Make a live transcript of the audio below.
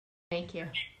Thank you.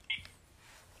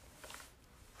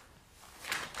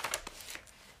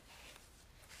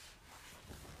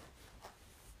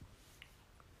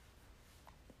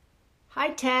 Hi,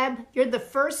 Tab. You're the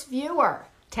first viewer.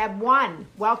 Tab 1.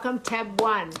 Welcome, Tab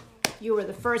 1. You were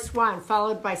the first one,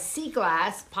 followed by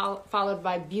Seaglass, followed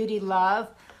by Beauty Love,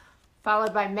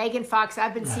 followed by Megan Fox.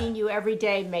 I've been seeing you every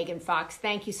day, Megan Fox.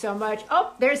 Thank you so much.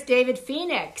 Oh, there's David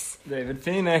Phoenix. David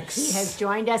Phoenix. He has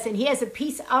joined us, and he has a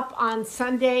piece up on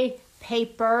Sunday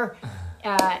Paper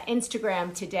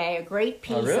Instagram today, a great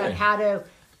piece on how to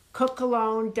cook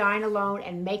alone, dine alone,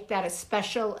 and make that a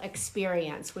special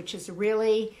experience, which is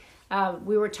really,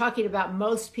 we were talking about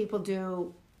most people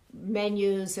do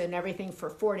menus and everything for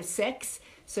 4 to 6.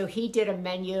 So he did a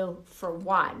menu for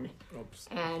 1. Oops.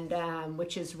 And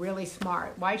which is really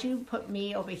smart. Why'd you put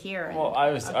me over here? Well,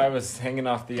 I was hanging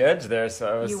off the edge there, so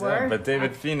I was. You were? But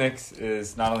David Phoenix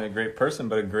is not only a great person,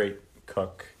 but a great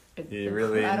cook. He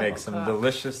really makes some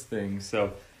delicious things.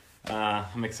 So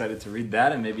I'm excited to read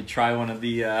that and maybe try one of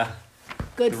the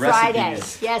Good Friday.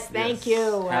 Yes, thank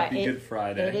you. Happy Good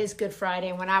Friday. It is Good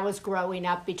Friday. When I was growing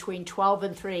up between 12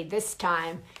 and 3, this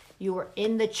time you were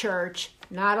in the church,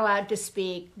 not allowed to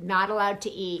speak, not allowed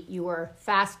to eat. You were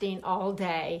fasting all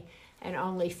day and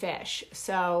only fish.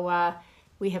 So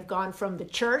we have gone from the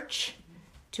church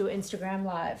to Instagram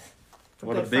Live.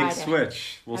 What a big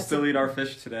switch. We'll still eat our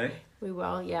fish today. We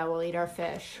will, yeah, we'll eat our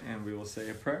fish. And we will say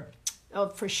a prayer. Oh,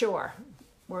 for sure.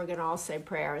 We're going to all say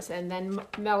prayers. And then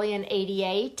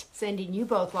Mellian88, sending you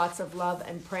both lots of love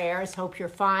and prayers. Hope you're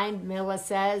fine. Mila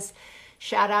says,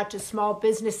 shout out to small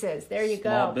businesses. There you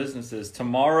go. Small businesses.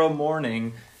 Tomorrow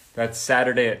morning, that's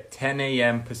Saturday at 10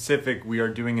 a.m. Pacific, we are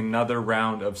doing another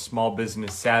round of Small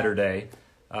Business Saturday.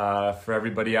 For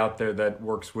everybody out there that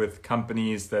works with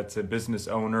companies, that's a business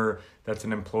owner, that's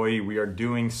an employee, we are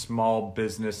doing Small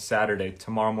Business Saturday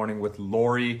tomorrow morning with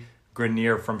Lori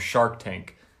Grenier from Shark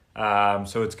Tank.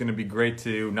 So it's going to be great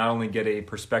to not only get a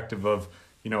perspective of,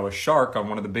 a shark on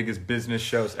one of the biggest business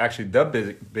shows, actually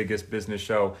the biggest business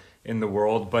show in the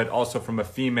world, but also from a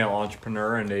female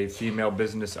entrepreneur and a female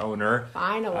business owner.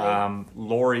 Finally.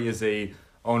 Lori is a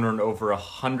owner in over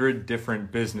 100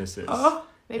 different businesses. Oh.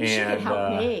 Maybe she could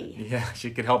help me. Yeah, she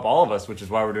could help all of us, which is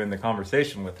why we're doing the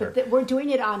conversation with her. We're doing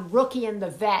it on Rookie and the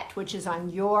Vet, which is on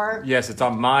your... Yes, it's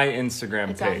on my Instagram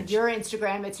page. It's on your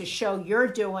Instagram. It's a show you're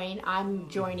doing. I'm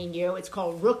joining you. It's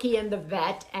called Rookie and the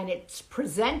Vet, and it's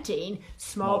presenting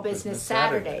Small Business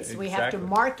Saturdays. So we have to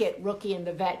market Rookie and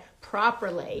the Vet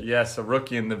properly. Yes, a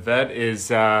Rookie and the Vet is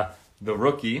the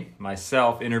rookie,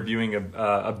 myself, interviewing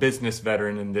a business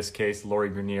veteran, in this case, Lori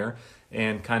Grenier,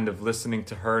 and kind of listening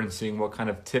to her and seeing what kind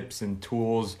of tips and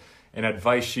tools and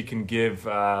advice she can give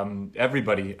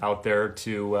everybody out there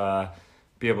to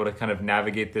be able to kind of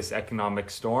navigate this economic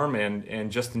storm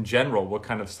and just in general, what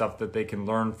kind of stuff that they can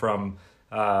learn from,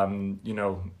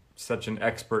 such an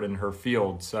expert in her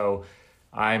field. So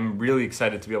I'm really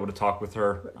excited to be able to talk with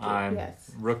her. I'm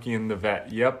Rookie and the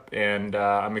Vet. Yep. And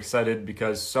I'm excited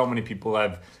because so many people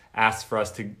have asked for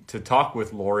us to talk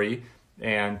with Lori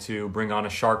and to bring on a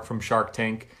shark from Shark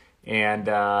Tank. And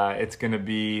it's going to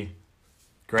be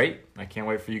great. I can't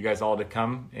wait for you guys all to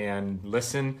come and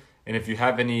listen. And if you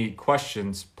have any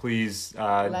questions, please...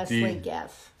 Leslie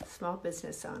Geff, small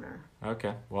business owner.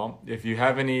 Okay. Well, if you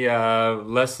have any...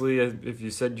 Leslie, if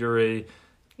you said you're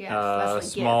a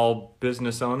small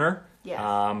business owner,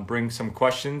 bring some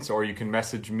questions, or you can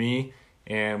message me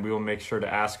and we will make sure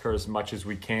to ask her as much as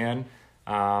we can.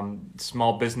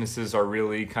 Small businesses are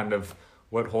really kind of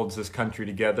what holds this country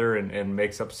together and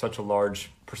makes up such a large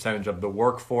percentage of the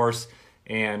workforce.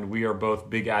 And we are both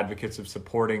big advocates of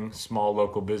supporting small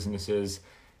local businesses.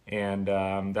 And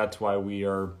that's why we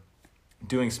are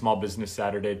doing Small Business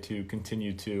Saturday, to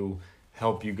continue to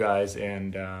help you guys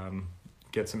and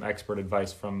get some expert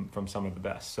advice from some of the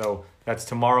best. So that's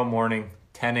tomorrow morning,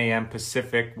 10 a.m.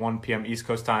 Pacific, 1 p.m. East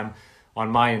Coast time, on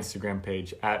my Instagram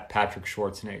page, at Patrick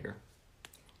Schwarzenegger.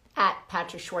 At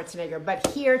Patrick Schwarzenegger. But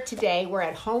here today, we're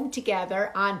at home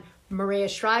together on Maria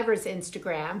Shriver's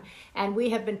Instagram, and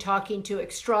we have been talking to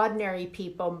extraordinary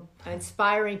people,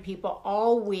 inspiring people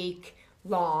all week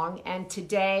long, and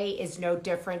today is no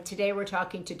different. Today we're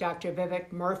talking to Dr.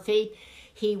 Vivek Murthy.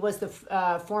 He was the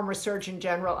former Surgeon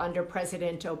General under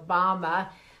President Obama.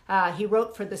 He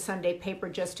wrote for the Sunday Paper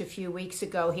just a few weeks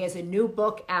ago. He has a new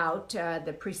book out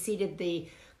that preceded the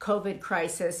COVID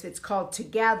crisis. It's called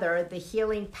Together, The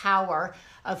Healing Power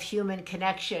of Human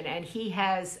Connection. And he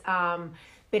has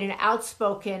been an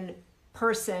outspoken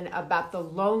person about the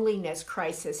loneliness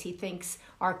crisis he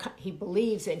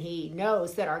believes and he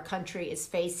knows that our country is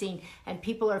facing, and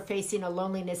people are facing a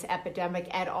loneliness epidemic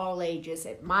at all ages,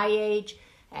 at my age,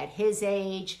 at his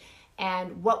age,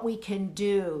 and what we can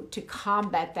do to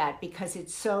combat that, because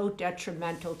it's so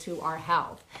detrimental to our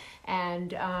health.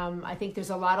 And I think there's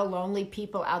a lot of lonely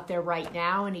people out there right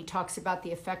now, and he talks about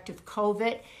the effect of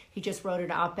COVID. He just wrote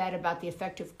an op-ed about the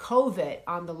effect of COVID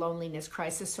on the loneliness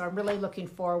crisis. So I'm really looking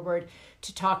forward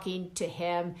to talking to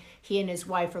him. He and his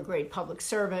wife are great public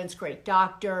servants, great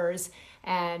doctors.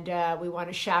 And we want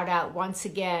to shout out once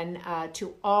again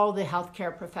to all the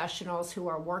healthcare professionals who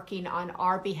are working on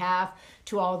our behalf,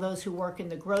 to all those who work in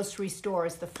the grocery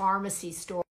stores, the pharmacy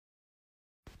stores,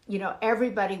 you know,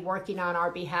 everybody working on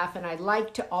our behalf. And I'd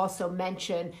like to also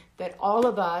mention that all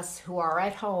of us who are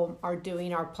at home are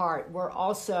doing our part. We're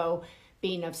also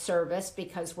being of service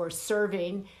because we're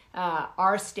serving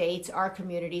our states, our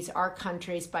communities, our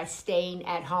countries by staying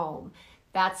at home.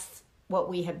 That's what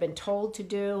we have been told to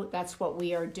do. That's what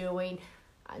we are doing.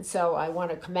 And so I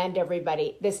want to commend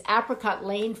everybody. This Apricot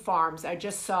Lane Farms, I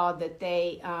just saw that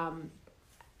they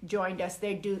joined us.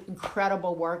 They do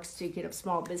incredible work speaking of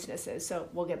small businesses. So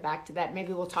we'll get back to that.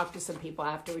 Maybe we'll talk to some people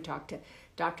after we talk to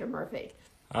Dr. Murthy.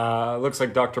 Looks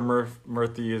like Dr.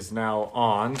 Murthy is now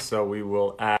on, so we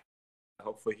will ask.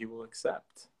 Hopefully he will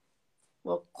accept.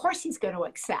 Well, of course he's going to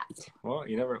accept. Well,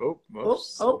 you never.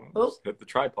 Hit the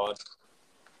tripod.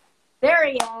 There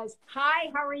he is. Hi,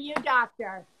 how are you,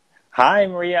 doctor? Hi,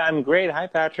 Maria. I'm great. Hi,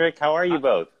 Patrick. How are you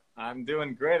both? I'm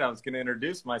doing great. I was going to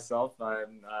introduce myself. I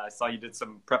saw you did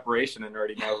some preparation and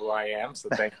already know who I am, so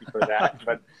thank you for that.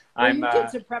 But well, you did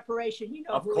some preparation. You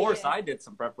know of course, I did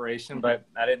some preparation, but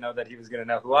I didn't know that he was going to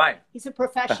know who I am. He's a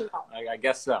professional. I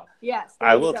guess so. Yes.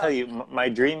 I will tell you, my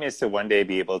dream is to one day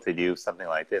be able to do something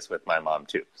like this with my mom,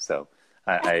 too. So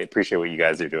I appreciate what you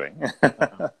guys are doing.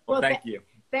 Well, thank you.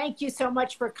 Thank you so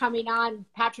much for coming on.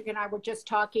 Patrick and I were just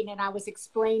talking, and I was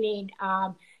explaining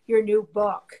your new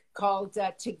book called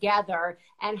Together,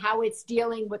 and how it's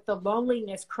dealing with the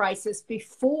loneliness crisis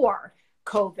before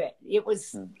COVID. It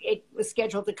was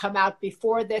scheduled to come out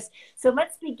before this. So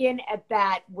let's begin at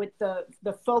that with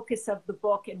the focus of the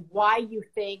book and why you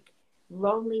think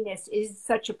loneliness is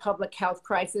such a public health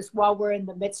crisis while we're in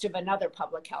the midst of another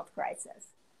public health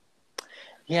crisis.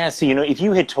 Yeah, so, you know, if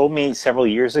you had told me several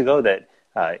years ago that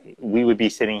we would be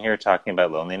sitting here talking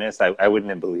about loneliness, I wouldn't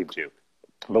have believed you.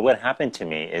 But what happened to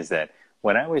me is that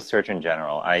when I was Surgeon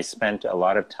General, I spent a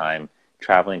lot of time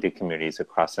traveling to communities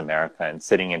across America and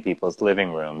sitting in people's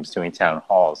living rooms, doing town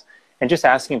halls, and just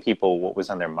asking people what was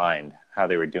on their mind, how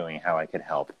they were doing, how I could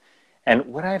help. And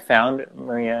what I found,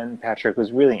 Maria and Patrick,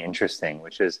 was really interesting,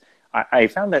 which is I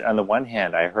found that on the one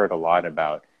hand, I heard a lot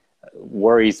about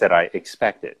worries that I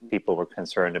expected. People were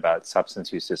concerned about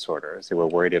substance use disorders. They were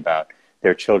worried about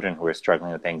their children who were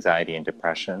struggling with anxiety and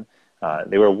depression.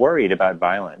 They were worried about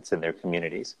violence in their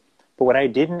communities. But what I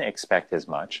didn't expect as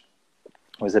much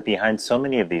was that behind so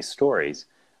many of these stories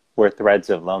were threads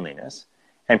of loneliness.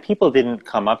 And people didn't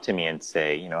come up to me and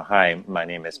say, you know, hi, my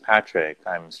name is Patrick,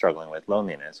 I'm struggling with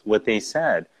loneliness. What they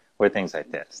said were things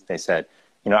like this. They said,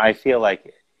 you know, I feel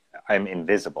like I'm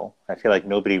invisible. I feel like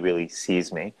nobody really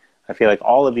sees me. I feel like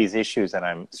all of these issues that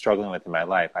I'm struggling with in my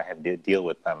life, I have to deal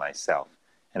with by myself.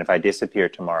 And if I disappear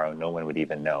tomorrow, no one would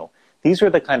even know. These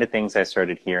were the kind of things I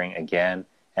started hearing again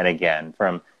and again,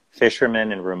 from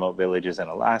fishermen in remote villages in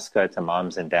Alaska to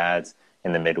moms and dads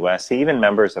in the Midwest, to even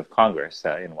members of Congress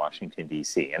in Washington,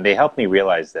 D.C. And they helped me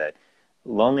realize that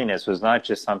loneliness was not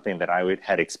just something that I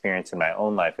had experienced in my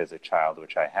own life as a child,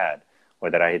 which I had, or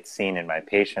that I had seen in my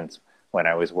patients when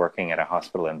I was working at a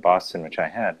hospital in Boston, which I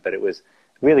had, but it was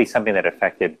really something that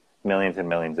affected millions and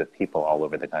millions of people all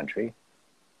over the country.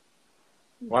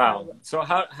 Wow. So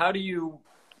how do you,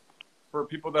 for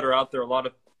people that are out there, a lot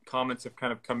of comments have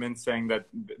kind of come in saying that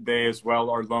they as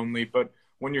well are lonely, but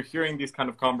when you're hearing these kind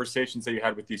of conversations that you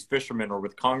had with these fishermen or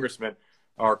with congressmen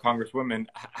or congresswomen,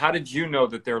 how did you know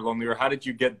that they're lonely, or how did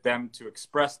you get them to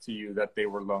express to you that they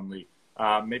were lonely?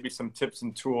 Maybe some tips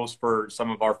and tools for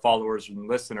some of our followers and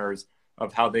listeners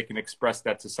of how they can express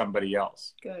that to somebody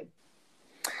else. Good.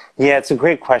 Yeah, it's a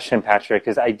great question, Patrick,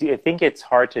 because I think it's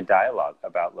hard to dialogue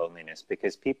about loneliness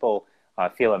because people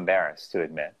feel embarrassed to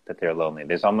admit that they're lonely.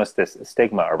 There's almost this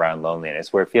stigma around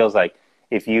loneliness where it feels like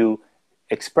if you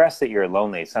express that you're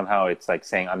lonely, somehow it's like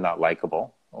saying I'm not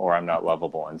likable or I'm not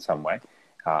lovable in some way.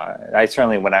 I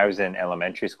certainly, when I was in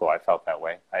elementary school, I felt that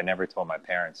way. I never told my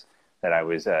parents that I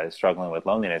was struggling with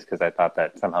loneliness because I thought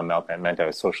that somehow meant I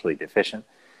was socially deficient.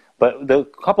 But the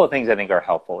couple of things I think are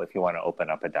helpful if you want to open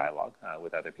up a dialogue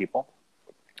with other people.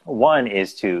 One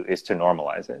is to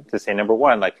normalize it, to say, number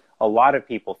one, like a lot of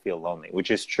people feel lonely,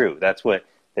 which is true. That's what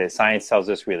the science tells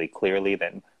us really clearly,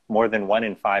 that more than 1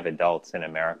 in 5 adults in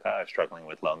America are struggling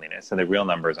with loneliness. And the real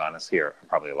numbers, honestly, are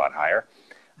probably a lot higher.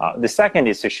 The second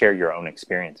is to share your own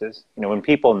experiences. When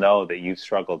people know that you've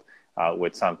struggled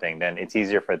with something, then it's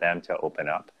easier for them to open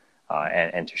up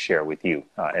and to share with you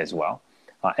as well.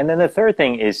 And then the third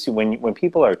thing is when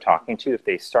people are talking to you, if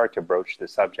they start to broach the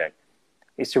subject,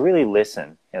 is to really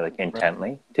listen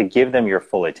intently, to give them your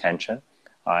full attention.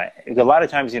 A lot of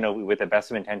times, with the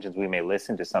best of intentions, we may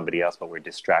listen to somebody else, but we're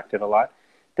distracted a lot.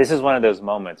 This is one of those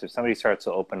moments. If somebody starts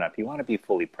to open up, you want to be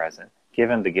fully present. Give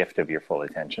them the gift of your full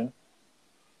attention.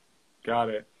 Got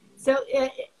it. So,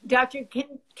 Doctor,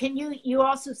 can you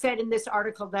also said in this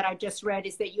article that I just read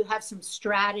is that you have some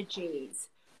strategies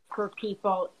for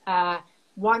people.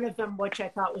 One of them, which I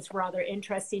thought was rather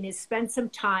interesting, is spend some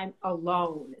time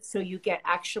alone so you get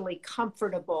actually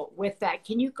comfortable with that.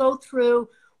 Can you go through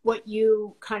what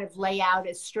you kind of lay out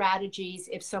as strategies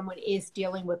if someone is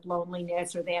dealing with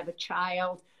loneliness or they have a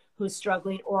child who's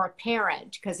struggling or a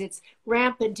parent, because it's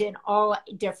rampant in all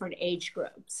different age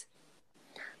groups?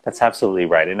 That's absolutely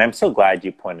right. And I'm so glad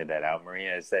you pointed that out,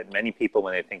 Maria, is that many people,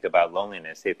 when they think about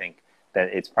loneliness, they think that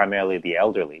it's primarily the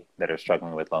elderly that are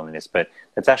struggling with loneliness, but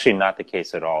that's actually not the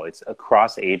case at all. It's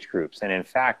across age groups. And in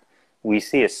fact, we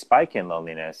see a spike in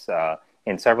loneliness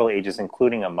in several ages,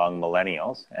 including among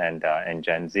millennials and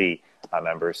Gen Z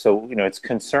members. So, it's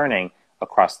concerning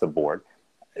across the board.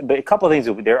 But a couple of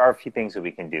things, there are a few things that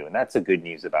we can do. And that's the good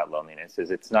news about loneliness, is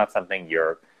it's not something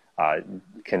you're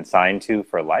consigned to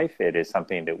for life. It is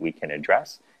something that we can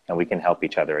address and we can help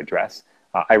each other address.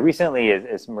 I recently,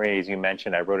 as Maria, as you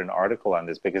mentioned, I wrote an article on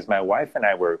this because my wife and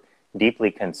I were deeply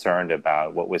concerned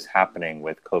about what was happening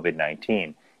with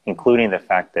COVID-19, including the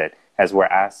fact that as we're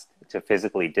asked to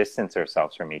physically distance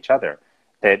ourselves from each other,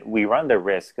 that we run the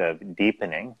risk of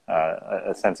deepening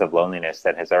a sense of loneliness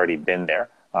that has already been there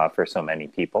for so many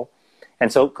people.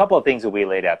 And so a couple of things that we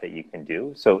laid out that you can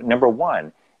do. So number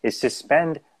one is to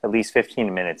spend at least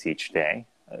 15 minutes each day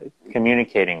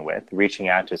communicating with, reaching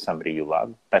out to somebody you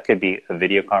love. That could be a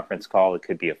video conference call. It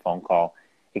could be a phone call.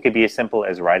 It could be as simple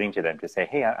as writing to them to say,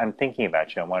 hey, I'm thinking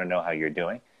about you. I want to know how you're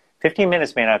doing. 15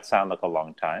 minutes may not sound like a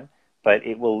long time, but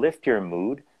it will lift your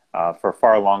mood for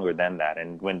far longer than that.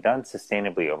 And when done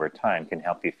sustainably over time, can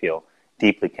help you feel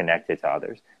deeply connected to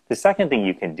others. The second thing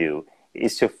you can do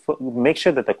is to make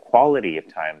sure that the quality of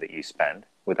time that you spend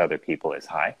with other people is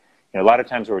high. A lot of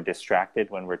times we're distracted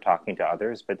when we're talking to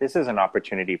others, but this is an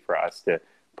opportunity for us to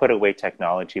put away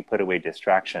technology, put away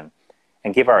distraction,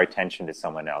 and give our attention to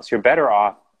someone else. You're better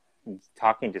off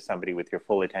talking to somebody with your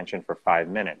full attention for 5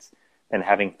 minutes than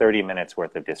having 30 minutes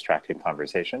worth of distracted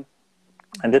conversation.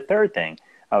 And the third thing,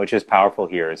 which is powerful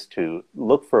here, is to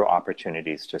look for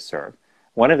opportunities to serve.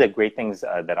 One of the great things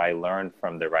that I learned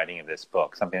from the writing of this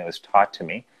book, something that was taught to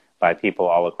me by people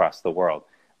all across the world,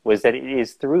 was that it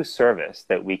is through service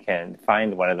that we can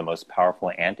find one of the most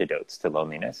powerful antidotes to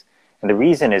loneliness. And the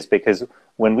reason is because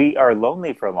when we are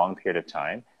lonely for a long period of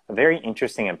time, a very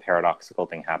interesting and paradoxical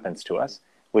thing happens to us,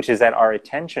 which is that our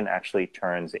attention actually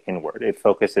turns inward. It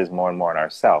focuses more and more on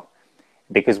ourselves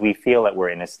because we feel that we're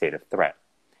in a state of threat.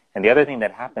 And the other thing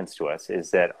that happens to us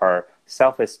is that our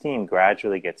self-esteem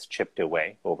gradually gets chipped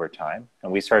away over time,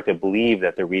 and we start to believe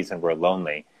that the reason we're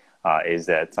lonely is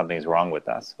that something's wrong with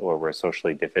us or we're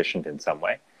socially deficient in some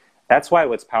way. That's why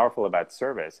what's powerful about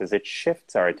service is it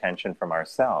shifts our attention from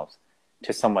ourselves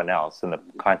to someone else in the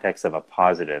context of a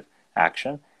positive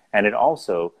action. And it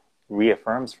also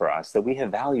reaffirms for us that we have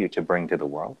value to bring to the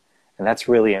world. And that's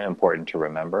really important to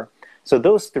remember. So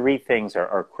those three things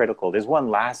are critical. There's one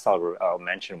last I'll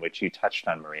mention, which you touched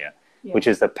on, Maria, which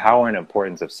is the power and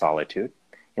importance of solitude.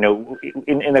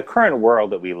 In the current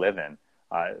world that we live in,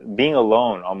 being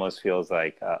alone almost feels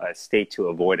like a state to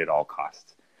avoid at all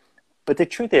costs. But the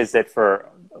truth is that for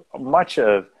much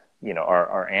of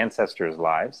our ancestors'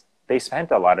 lives, they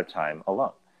spent a lot of time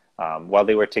alone. While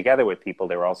they were together with people,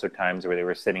 there were also times where they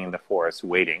were sitting in the forest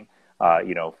waiting,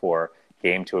 for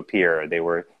game to appear. They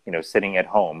were, sitting at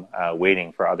home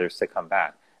waiting for others to come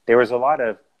back. There was a lot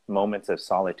of moments of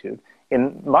solitude.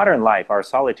 In modern life, our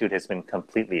solitude has been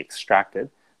completely extracted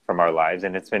from our lives,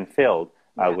 and it's been filled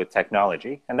with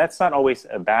technology. And that's not always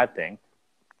a bad thing.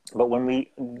 But when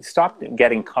we stop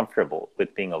getting comfortable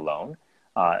with being alone,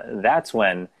 that's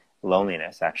when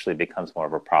loneliness actually becomes more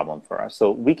of a problem for us.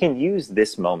 So we can use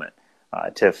this moment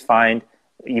to find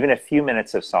even a few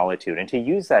minutes of solitude and to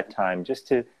use that time just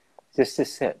to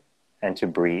sit and to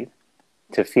breathe,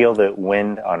 to feel the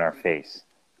wind on our face,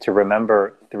 to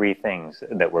remember three things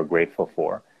that we're grateful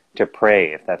for, to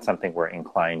pray if that's something we're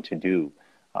inclined to do.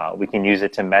 We can use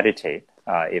it to meditate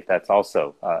if that's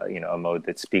also a mode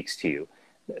that speaks to you.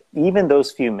 Even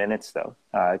those few minutes, though,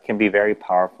 can be very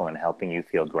powerful in helping you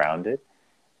feel grounded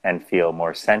and feel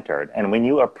more centered. And when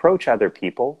you approach other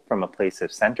people from a place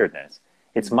of centeredness,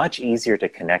 it's much easier to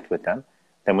connect with them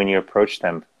than when you approach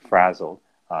them frazzled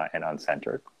and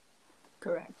uncentered.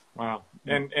 Correct. Wow.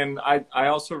 And I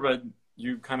also read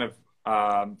you kind of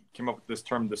came up with this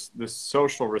term, this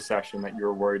social recession that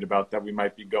you're worried about that we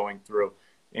might be going through.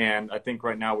 And I think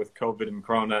right now with COVID and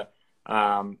Corona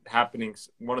happening,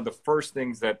 one of the first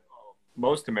things that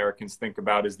most Americans think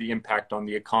about is the impact on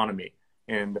the economy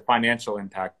and the financial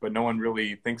impact, but no one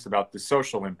really thinks about the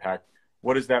social impact.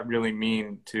 What does that really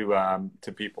mean to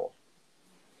people?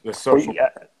 The social.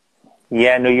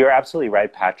 Yeah, no, you're absolutely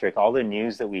right, Patrick. All the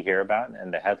news that we hear about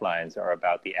and the headlines are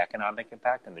about the economic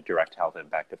impact and the direct health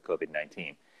impact of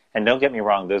COVID-19. And don't get me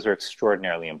wrong, those are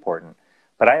extraordinarily important.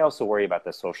 But I also worry about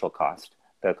the social cost,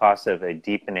 the cost of a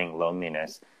deepening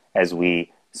loneliness as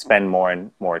we spend more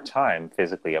and more time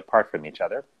physically apart from each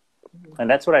other. And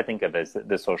that's what I think of as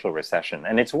the social recession.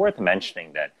 And it's worth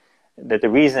mentioning that the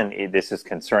reason this is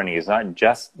concerning is not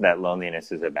just that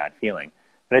loneliness is a bad feeling,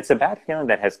 but it's a bad feeling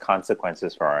that has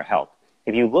consequences for our health.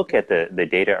 If you look at the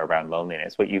data around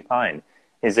loneliness, what you find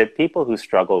is that people who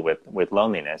struggle with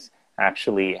loneliness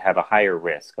actually have a higher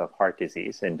risk of heart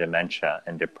disease and dementia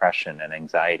and depression and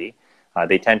anxiety.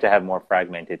 They tend to have more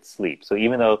fragmented sleep. So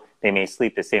even though they may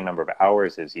sleep the same number of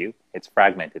hours as you, it's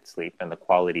fragmented sleep and the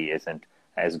quality isn't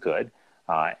as good.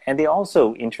 And they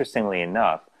also, interestingly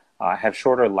enough, have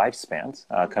shorter lifespans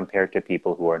compared to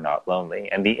people who are not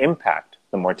lonely. And the impact,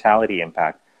 the mortality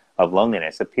impact of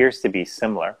loneliness appears to be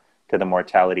similar to the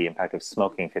mortality impact of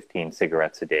smoking 15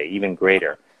 cigarettes a day, even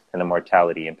greater than the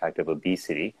mortality impact of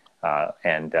obesity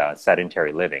and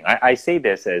sedentary living. I say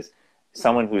this as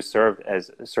someone who served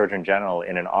as Surgeon General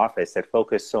in an office that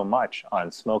focused so much on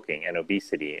smoking and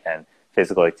obesity and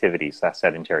physical activity, so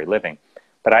sedentary living.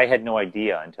 But I had no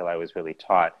idea until I was really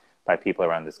taught by people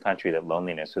around this country that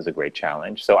loneliness was a great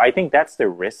challenge. So I think that's the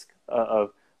risk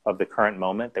of the current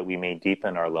moment, that we may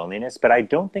deepen our loneliness, but I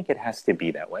don't think it has to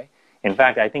be that way. In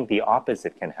fact, I think the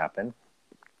opposite can happen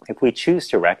if we choose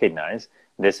to recognize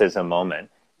this as a moment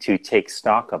to take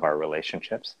stock of our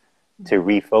relationships, to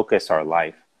refocus our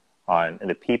life on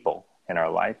the people in our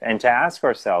life, and to ask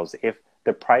ourselves if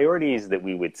the priorities that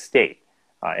we would state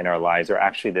in our lives are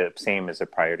actually the same as the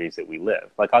priorities that we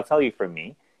live. Like, I'll tell you, for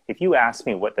me, if you ask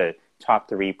me what the top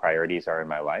 3 priorities are in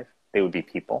my life, they would be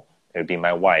people. It would be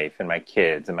my wife and my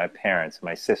kids and my parents and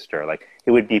my sister. Like,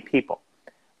 it would be people.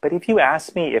 But if you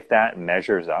ask me if that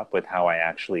measures up with how I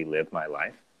actually live my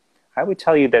life, I would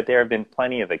tell you that there have been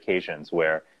plenty of occasions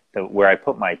where I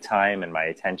put my time and my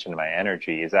attention and my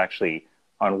energy is actually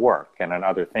on work and on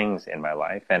other things in my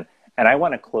life. And I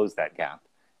want to close that gap.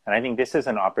 And I think this is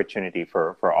an opportunity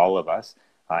for all of us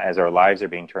as our lives are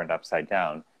being turned upside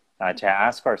down to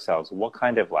ask ourselves what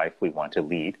kind of life we want to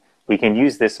lead. We can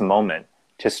use this moment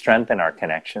to strengthen our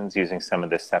connections using some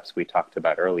of the steps we talked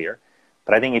about earlier.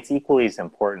 But I think it's equally as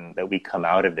important that we come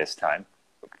out of this time,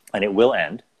 and it will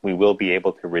end. We will be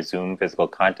able to resume physical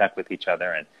contact with each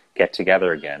other and get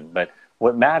together again. But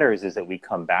what matters is that we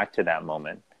come back to that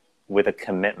moment with a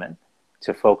commitment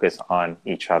to focus on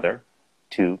each other,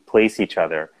 to place each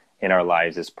other in our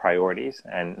lives as priorities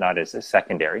and not as a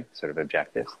secondary sort of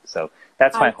objectives. So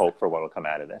that's my hope for what will come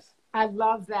out of this. I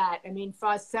love that. I mean, for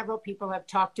us, several people have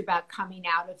talked about coming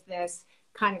out of this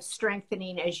kind of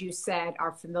strengthening, as you said,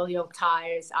 our familial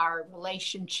ties, our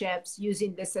relationships,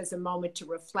 using this as a moment to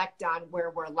reflect on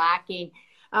where we're lacking.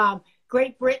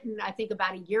 Great Britain, I think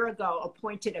about a year ago,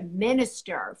 appointed a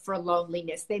minister for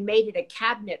loneliness. They made it a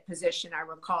cabinet position, I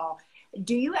recall.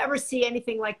 Do you ever see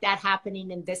anything like that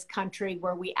happening in this country,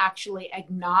 where we actually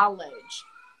acknowledge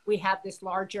we have this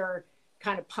larger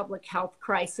kind of public health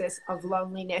crisis of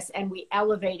loneliness and we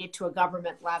elevate it to a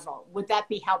government level? Would that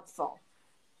be helpful?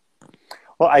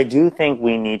 Well, I do think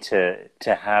we need to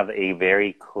have a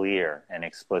very clear and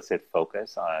explicit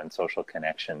focus on social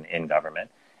connection in government.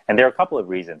 And there are a couple of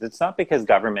reasons. It's not because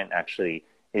government actually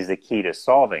is the key to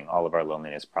solving all of our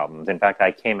loneliness problems. In fact,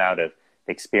 I came out of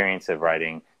the experience of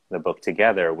writing the book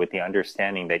together with the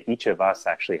understanding that each of us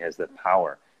actually has the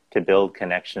power to build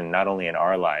connection, not only in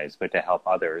our lives, but to help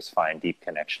others find deep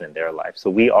connection in their life. So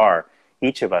we are,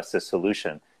 each of us, the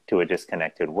solution to a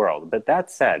disconnected world. But that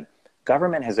said,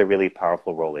 government has a really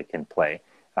powerful role it can play.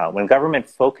 When government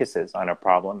focuses on a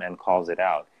problem and calls it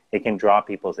out, it can draw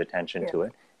people's attention to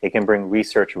it. It can bring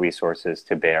research resources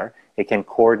to bear. It can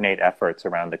coordinate efforts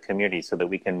around the community so that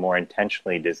we can more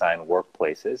intentionally design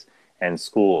workplaces and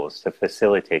schools to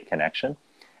facilitate connection.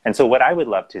 And so what I would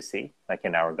love to see, like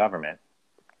in our government,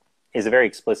 is a very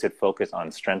explicit focus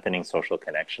on strengthening social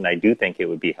connection. I do think it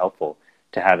would be helpful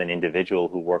to have an individual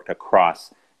who worked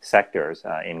across sectors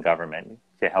in government,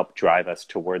 to help drive us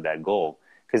toward that goal.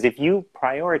 Because if you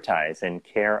prioritize and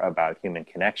care about human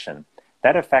connection,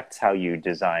 that affects how you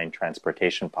design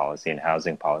transportation policy and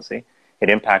housing policy. It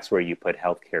impacts where you put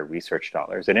healthcare research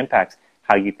dollars. It impacts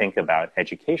how you think about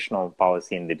educational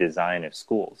policy and the design of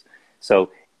schools.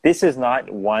 So this is not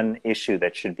one issue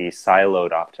that should be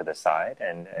siloed off to the side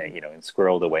and and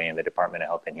squirreled away in the Department of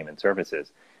Health and Human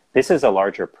Services. This is a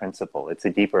larger principle. It's a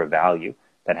deeper value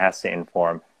that has to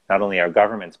inform not only our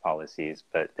government's policies,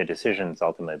 but the decisions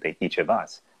ultimately that each of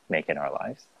us make in our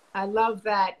lives. I love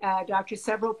that, Doctor.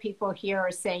 Several people here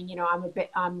are saying,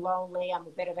 I'm lonely. I'm a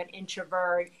bit of an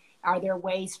introvert. Are there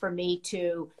ways for me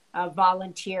to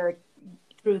volunteer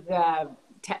through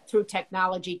through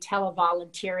technology,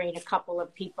 televolunteering? A couple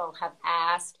of people have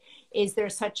asked, is there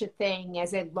such a thing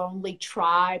as a lonely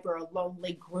tribe or a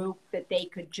lonely group that they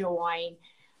could join?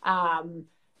 I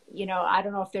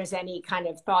don't know if there's any kind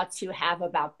of thoughts you have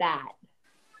about that.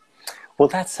 Well,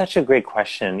 that's such a great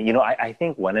question. I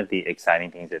think one of the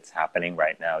exciting things that's happening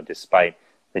right now, despite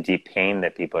the deep pain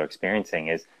that people are experiencing,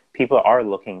 is people are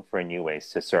looking for new ways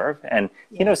to serve. And,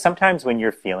 sometimes when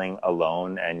you're feeling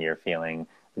alone and you're feeling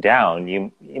down,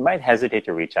 you might hesitate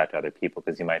to reach out to other people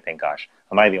because you might think, gosh,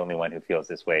 am I the only one who feels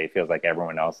this way? It feels like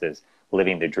everyone else is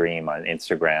living the dream on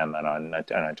Instagram and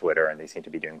on Twitter, and they seem to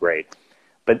be doing great.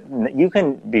 But you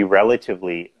can be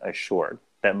relatively assured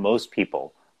that most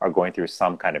people are going through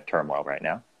some kind of turmoil right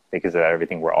now because of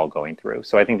everything we're all going through.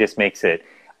 So I think this makes it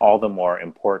all the more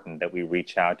important that we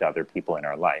reach out to other people in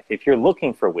our life. If you're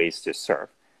looking for ways to serve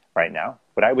right now,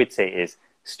 what I would say is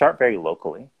start very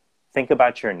locally. Think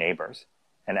about your neighbors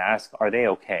and ask, are they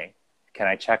okay? Can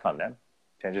I check on them?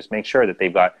 And just make sure that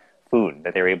they've got food,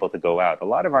 that they're able to go out. A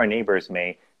lot of our neighbors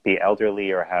may be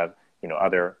elderly or have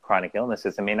other chronic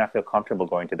illnesses and may not feel comfortable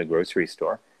going to the grocery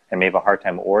store and may have a hard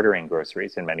time ordering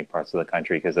groceries in many parts of the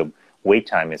country because the wait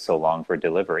time is so long for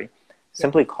delivery.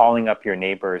 Simply calling up your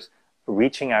neighbors,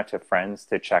 reaching out to friends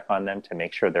to check on them to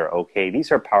make sure they're okay.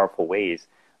 These are powerful ways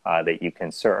that you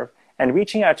can serve. And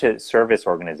reaching out to service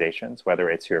organizations, whether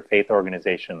it's your faith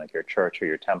organization like your church or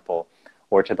your temple,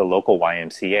 or to the local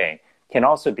YMCA, can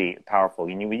also be powerful.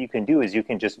 What you can do is you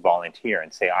can just volunteer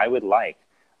and say, I would like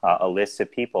a list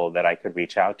of people that I could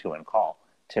reach out to and call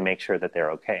to make sure that they're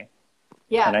okay.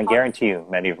 Yeah, and I guarantee you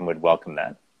many of them would welcome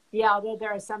that. Yeah, although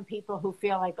there are some people who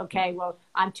feel like, okay, well,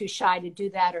 I'm too shy to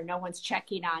do that, or no one's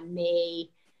checking on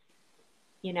me,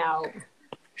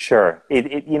 Sure.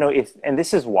 And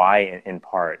this is why, in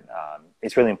part,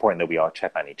 it's really important that we all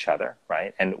check on each other,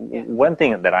 right? And one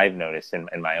thing that I've noticed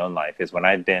in my own life is when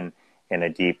I've been in a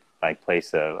deep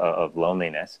place of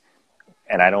loneliness,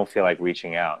 and I don't feel like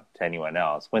reaching out to anyone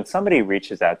else, when somebody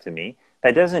reaches out to me,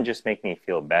 that doesn't just make me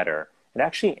feel better. It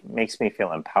actually makes me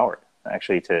feel empowered,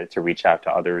 actually, to reach out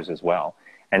to others as well.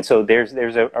 And so there's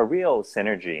a real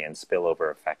synergy and spillover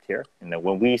effect here. And that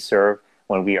when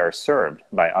we are served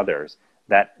by others,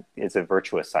 that is a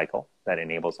virtuous cycle that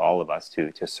enables all of us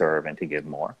to serve and to give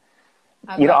more.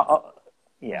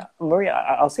 Maria,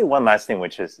 I'll say one last thing,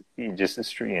 which is just,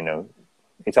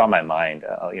 it's on my mind.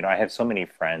 I have so many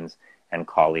friends and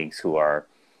colleagues who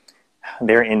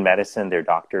they're in medicine, they're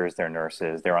doctors, they're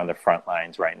nurses, they're on the front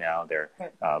lines right now. They're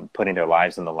putting their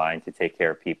lives on the line to take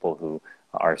care of people who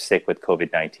are sick with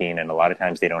COVID-19. And a lot of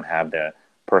times they don't have the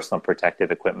personal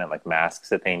protective equipment like masks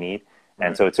that they need.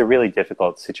 And so it's a really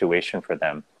difficult situation for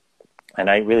them. And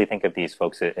I really think of these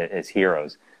folks as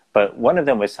heroes. But one of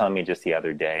them was telling me just the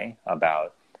other day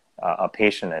about a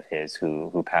patient of his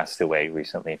who passed away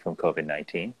recently from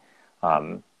COVID-19.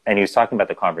 And he was talking about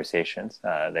the conversations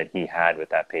that he had with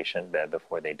that patient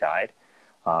before they died.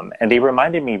 And they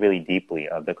reminded me really deeply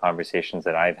of the conversations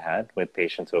that I've had with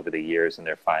patients over the years in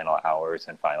their final hours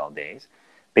and final days.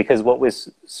 Because what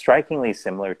was strikingly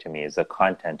similar to me is the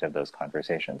content of those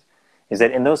conversations. Is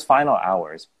that in those final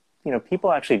hours,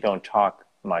 people actually don't talk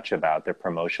much about the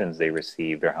promotions they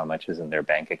received or how much is in their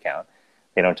bank account.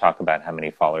 They don't talk about how many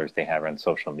followers they have on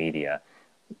social media.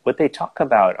 What they talk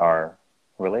about are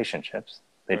relationships.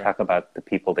 They talk about the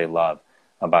people they love,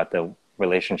 about the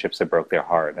relationships that broke their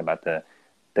heart, about the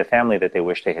family that they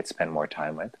wish they had spent more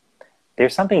time with.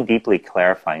 There's something deeply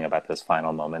clarifying about those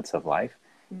final moments of life.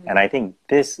 And I think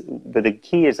but the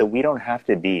key is that we don't have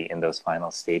to be in those final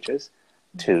stages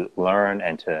to learn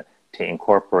and to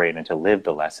incorporate and to live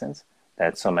the lessons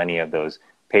that so many of those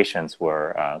patients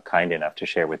were kind enough to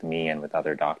share with me and with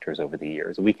other doctors over the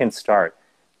years. We can start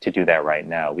to do that right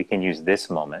now. We can use this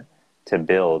moment to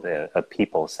build a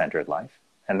people-centered life.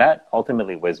 And that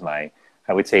ultimately was I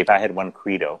would say if I had one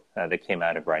credo that came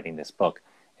out of writing this book,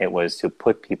 it was to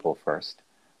put people first.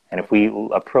 And if we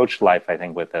approach life, I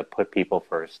think, with a put people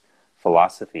first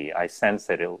philosophy, I sense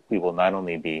that we will not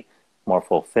only be more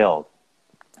fulfilled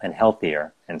and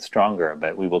healthier and stronger,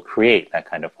 but we will create that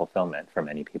kind of fulfillment for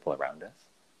many people around us.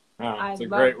 Wow, it's a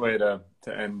great way to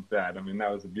end that. I mean,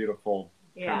 that was a beautiful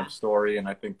kind of story, and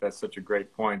I think that's such a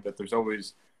great point that there's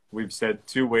always, we've said,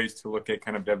 two ways to look at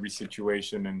kind of every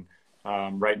situation, and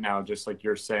right now, just like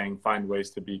you're saying, find ways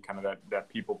to be kind of that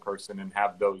people person and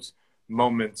have those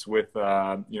moments with,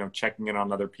 checking in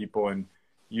on other people and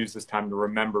use this time to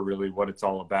remember really what it's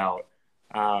all about.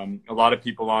 A lot of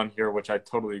people on here, which I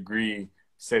totally agree,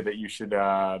 say that you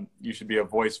should be a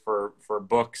voice for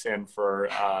books and for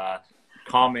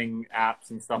calming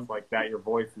apps and stuff like that. Your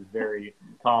voice is very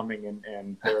calming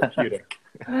and therapeutic.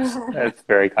 That's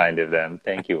very kind of them.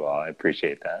 Thank you all. I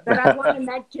appreciate that. But I want to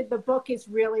mention the book is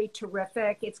really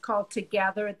terrific. It's called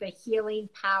Together, The Healing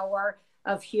Power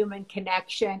of Human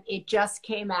Connection. It just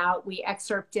came out. We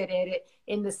excerpted it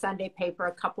in the Sunday paper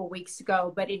a couple weeks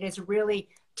ago, but it is a really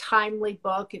timely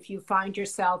book if you find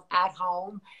yourself at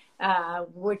home,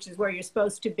 which is where you're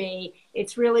supposed to be.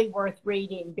 It's really worth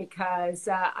reading because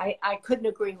I couldn't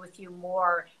agree with you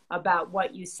more about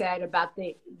what you said about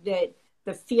the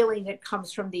feeling that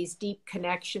comes from these deep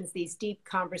connections, these deep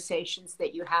conversations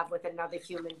that you have with another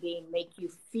human being make you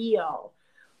feel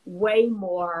way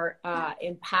more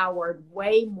empowered,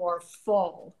 way more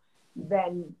full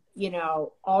than,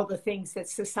 all the things that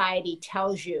society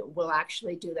tells you will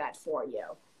actually do that for you.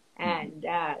 And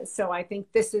so I think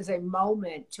this is a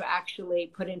moment to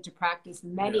actually put into practice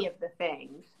many of the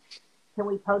things. Can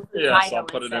we post the title? Yes, I'll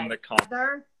put it in the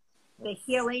comments. The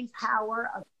Healing Power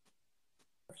of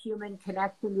Human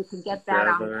Connection. You can get that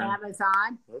on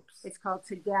Amazon. It's called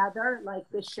Together, like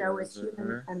this show is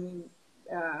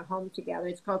Home Together.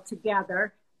 It's called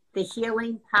Together, The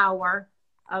Healing Power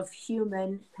of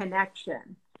Human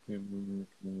Connection. Human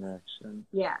Connection.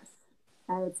 Yes.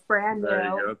 And it's brand new. There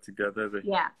you go, Together.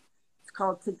 It's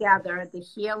called Together, The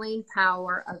Healing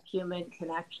Power of Human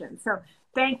Connection. So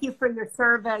thank you for your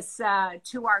service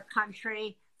to our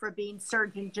country, for being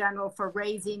Surgeon General, for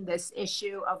raising this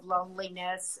issue of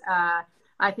loneliness.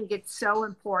 I think it's so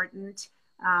important.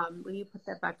 Will you put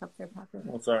that back up there, Parker?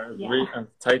 Oh, sorry. Yeah. I'm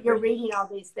typing. You're reading all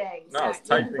these things. No, I was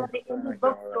typing. In the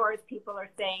bookstores, people are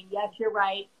saying, yes, you're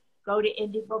right. Go to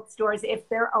indie bookstores if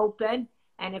they're open.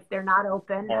 And if they're not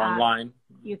open, or online,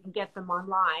 you can get them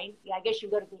online. Yeah, I guess you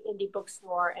go to the indie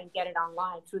bookstore and get it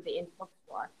online through the indie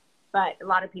bookstore. But a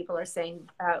lot of people are saying,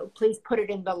 please put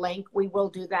it in the link. We will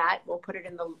do that. We'll put it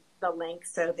in the link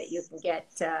so that you can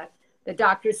get the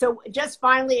doctor. So just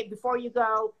finally, before you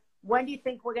go, when do you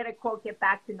think we're going to, quote, get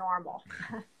back to normal?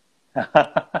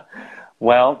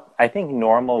 Well, I think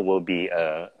normal will be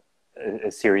a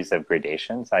series of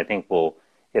gradations. I think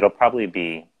it'll probably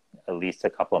be at least a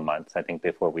couple of months, I think,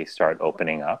 before we start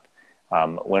opening up.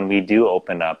 When we do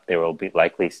open up, there will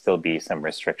likely still be some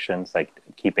restrictions, like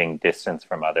keeping distance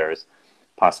from others,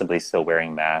 possibly still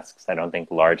wearing masks. I don't think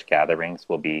large gatherings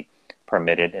will be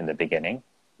permitted in the beginning.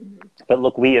 Mm-hmm. But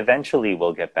look, we eventually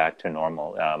will get back to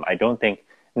normal. I don't think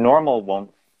normal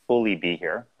won't fully be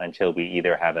here until we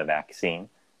either have a vaccine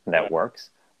that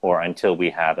works or until we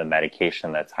have a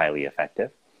medication that's highly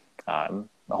effective.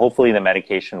 Hopefully the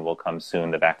medication will come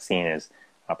soon. The vaccine is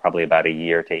probably about a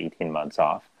year to 18 months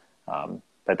off.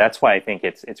 But that's why I think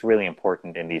it's really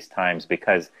important in these times,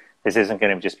 because this isn't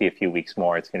going to just be a few weeks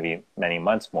more. It's going to be many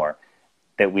months more,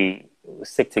 that we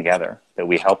stick together, that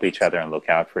we help each other and look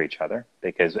out for each other.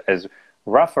 Because as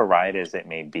rough a ride as it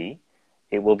may be,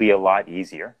 it will be a lot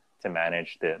easier to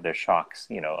manage the shocks,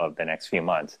 of the next few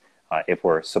months if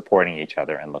we're supporting each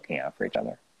other and looking out for each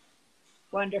other.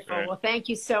 Wonderful. Well, thank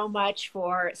you so much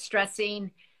for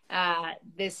stressing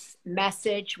this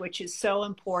message, which is so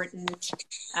important.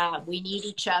 We need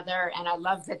each other. And I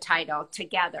love the title,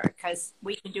 Together, because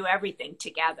we can do everything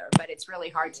together, but it's really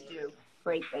hard to do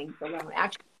great things alone.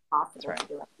 Actually, it's possible to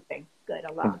do everything good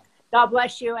alone. God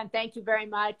bless you. And thank you very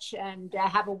much. And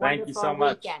have a wonderful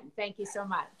weekend. Thank you so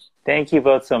much. Thank you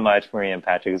both so much, Maria and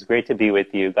Patrick. It was great to be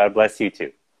with you. God bless you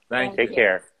too. Take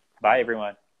care. Bye,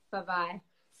 everyone. Bye-bye.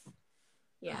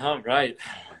 Yeah. All right.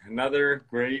 Another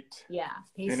great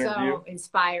he's interview. So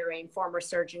inspiring. Former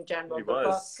Surgeon General. The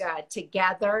book,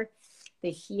 Together,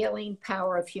 The Healing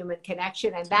Power of Human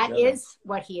Connection. And that is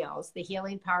what heals, the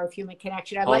healing power of human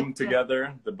connection.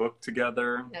 Together, the book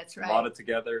Together. That's right. A lot of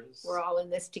togethers. We're all in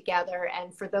this together.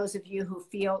 And for those of you who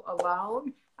feel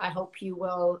alone, I hope you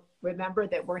will remember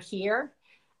that we're here.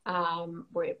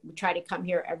 We try to come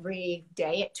here every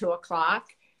day at 2:00.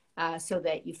 So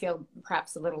that you feel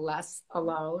perhaps a little less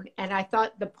alone. And I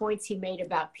thought the points he made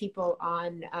about people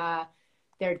on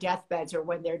their deathbeds or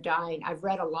when they're dying. I've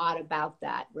read a lot about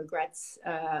that, regrets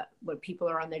when people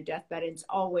are on their deathbed. And it's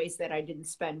always that I didn't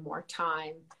spend more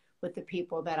time with the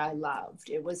people that I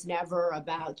loved. It was never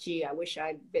about, gee, I wish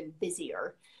I'd been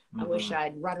busier. I wish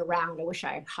I'd run around. I wish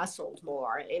I had hustled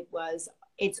more.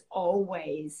 It's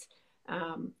always,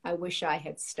 I wish I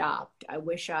had stopped. I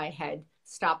wish I had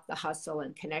stopped the hustle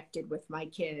and connected with my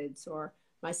kids or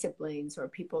my siblings or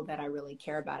people that I really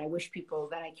care about. I wish people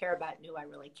that I care about knew I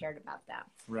really cared about them.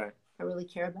 Right. I really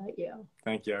care about you.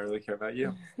 Thank you. I really care about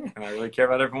you. And I really care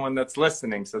about everyone that's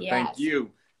listening. So Thank you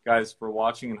guys for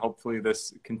watching, and hopefully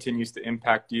this continues to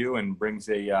impact you and brings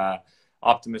a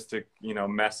optimistic,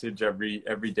 message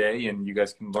every day, and you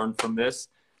guys can learn from this.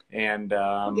 And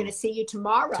we're going to see you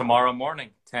tomorrow. Tomorrow morning,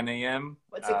 10 a.m.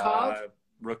 What's it called?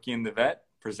 Rookie and the Vet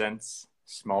presents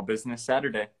Small Business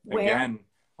Saturday. Where? Again,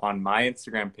 on my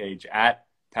Instagram page at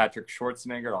Patrick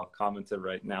Schwarzenegger. I'll comment it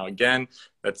right now. Again,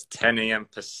 that's 10 a.m.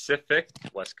 Pacific,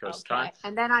 West Coast time.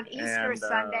 And then on Easter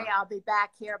Sunday, I'll be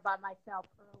back here by myself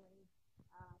early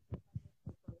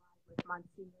with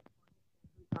Monsignor,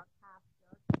 who's our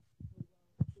pastor, who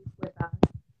will speak with us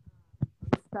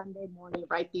on Sunday morning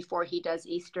right before he does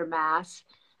Easter Mass,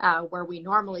 where we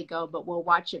normally go, but we'll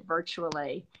watch it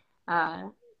virtually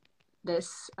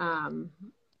this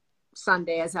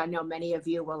Sunday, as I know many of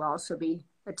you will also be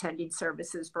attending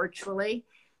services virtually,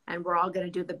 and we're all going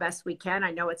to do the best we can.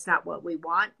 I know it's not what we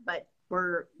want, but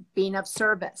we're being of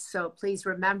service. So please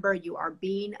remember, you are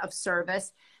being of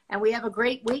service. And we have a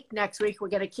great week next week. We're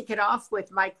going to kick it off with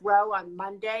Mike Rowe on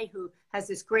Monday, who has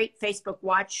this great Facebook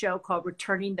Watch show called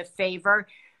Returning the Favor.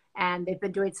 And they've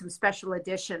been doing some special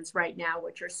editions right now,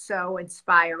 which are so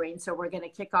inspiring. So we're going to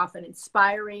kick off an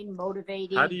inspiring,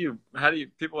 motivating. How do you,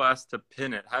 people ask to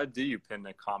pin it. How do you pin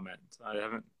a comment? I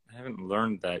haven't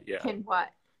learned that yet. Pin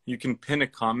what? You can pin a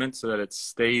comment so that it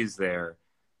stays there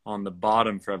on the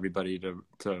bottom for everybody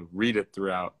to read it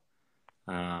throughout.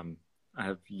 I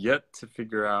have yet to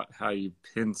figure out how you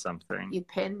pin something. You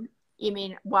pin? You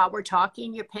mean while we're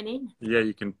talking, you're pinning? Yeah,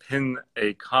 you can pin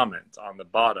a comment on the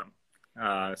bottom.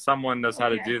 Someone knows how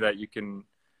to do that. You can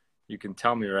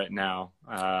tell me right now.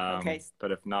 Okay.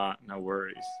 But if not, no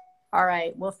worries. All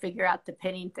right, we'll figure out the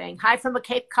pinning thing. Hi from a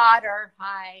Cape Codder.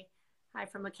 Hi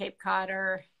from a Cape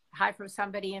Codder. Hi from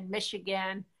somebody in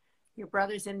Michigan. Your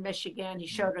brother's in Michigan. He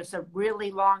showed us a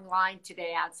really long line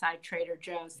today outside Trader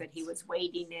Joe's that he was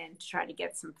waiting in to try to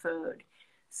get some food.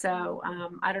 So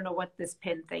I don't know what this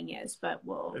pin thing is, but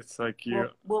It's like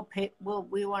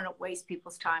we won't waste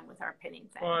people's time with our pinning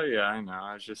thing. Well, yeah, I know.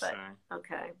 I was just saying.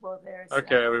 Okay. Well, there's.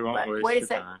 Okay, we won't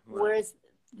waste your time. Where's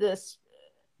this?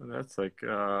 That's like.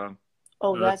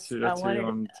 That's who you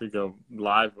want to go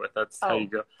live with. That's how you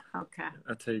go. Okay.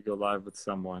 That's how you go live with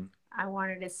someone. I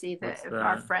wanted to see if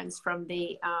our friends from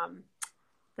the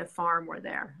farm were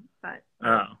there, but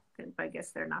I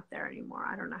guess they're not there anymore.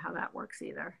 I don't know how that works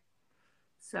either.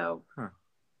 So,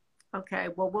 okay,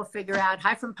 well, we'll figure out.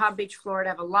 Hi from Palm Beach,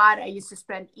 Florida. I used to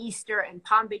spend Easter in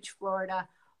Palm Beach, Florida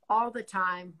all the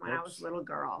time when I was a little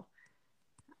girl.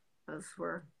 That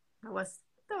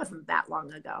wasn't that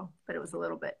long ago, but it was a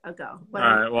little bit ago. All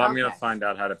right, well, I'm going to find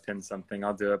out how to pin something.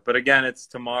 I'll do it. But again, it's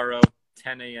tomorrow,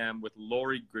 10 a.m. with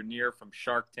Lori Grenier from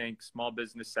Shark Tank, Small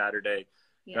Business Saturday.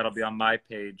 Yes. That'll be on my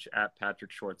page at Patrick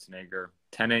Schwarzenegger,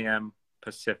 10 a.m.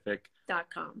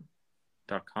 Pacific.com.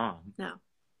 No.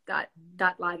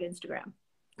 Live Instagram.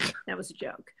 That was a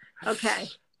joke. Okay.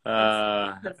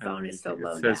 The phone is so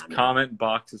low. It says comment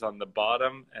box is on the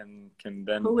bottom and can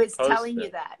then. Who is telling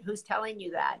you that? Who's telling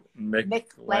you that? Mick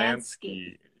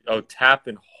Lansky. Oh, tap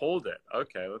and hold it.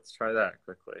 Okay, let's try that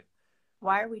quickly.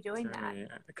 Why are we doing that?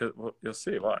 Because you'll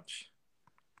see. Watch.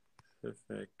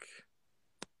 Pacific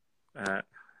at.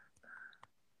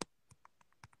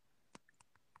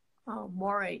 Oh,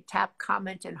 Maury, tap,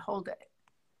 comment, and hold it.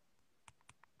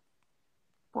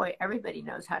 Boy, everybody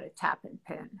knows how to tap and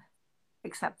pin,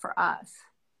 except for us.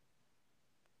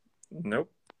 Nope.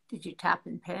 Did you tap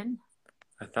and pin?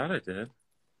 I thought I did.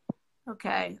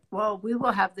 Okay. Well, we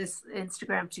will have this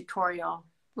Instagram tutorial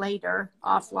later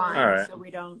offline, so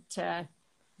we don't.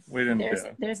 We didn't do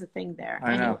it. There's a thing there.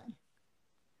 I know.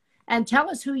 And tell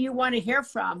us who you want to hear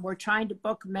from. We're trying to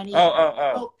book many.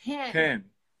 Pin. Pin.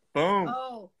 Boom.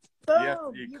 Oh,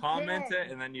 boom. You comment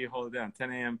it and then you hold it down.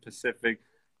 10 a.m. Pacific.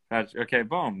 Okay,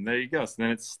 boom. There you go. So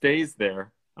then it stays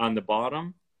there on the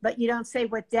bottom. But you don't say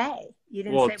what day. You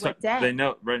didn't say what day. They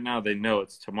know right now. They know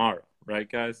it's tomorrow, right,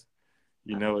 guys?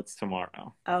 You know it's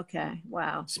tomorrow. Okay.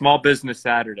 Wow. Small Business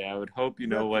Saturday. I would hope you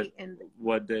know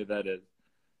what day that is.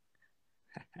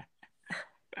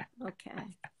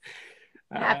 Okay.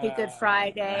 Happy Good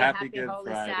Friday. Happy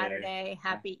Holy Saturday.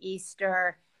 Happy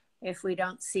Easter. if we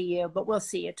don't see you, but we'll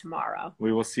see you tomorrow.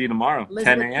 We will see you tomorrow,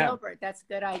 Elizabeth 10 a.m. Gilbert, that's a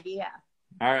good idea.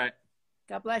 All right.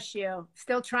 God bless you.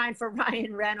 Still trying for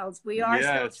Ryan Reynolds. We are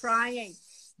still trying.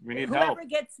 We need Whoever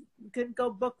help. could go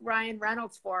book Ryan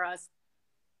Reynolds for us.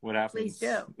 What happens? Please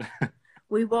do.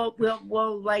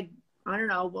 We'll like, I don't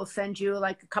know, we'll send you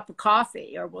like a cup of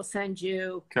coffee, or we'll send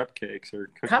you cupcakes or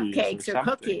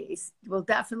cookies. We'll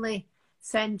definitely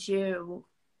send you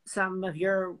some of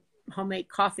your homemade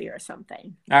coffee or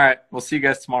something. All right. We'll see you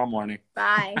guys tomorrow morning.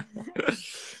 Bye.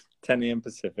 10 a.m.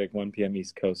 Pacific, 1 p.m.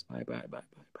 East Coast. Bye.